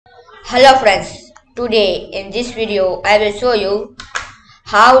Hello friends, today in this video I will show you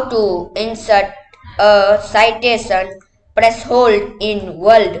how to insert a citation press hold in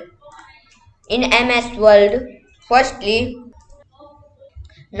Word. In MS Word, firstly,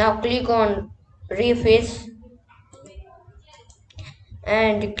 now click on refresh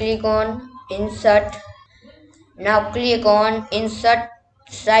and click on insert. Now click on insert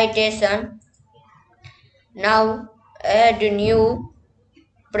citation. Now add new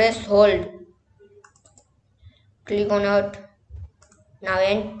press hold. Click on it. Now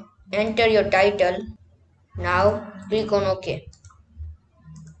enter your title. Now click on OK.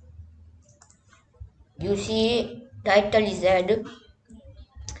 You see title is added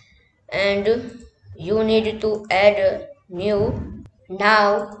and you need to add new.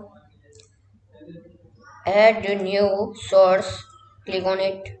 Now add new source. Click on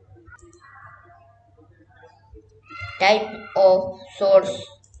it. Type of source.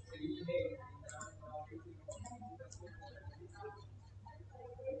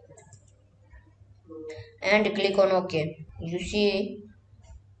 And click on OK. You see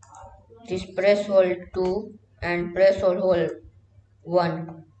this press hold 2 and press hold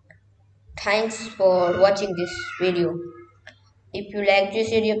 1. Thanks for watching this video. If you like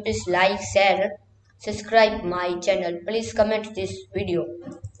this video, please like, share, subscribe my channel. Please comment this video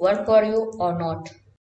work for you or not.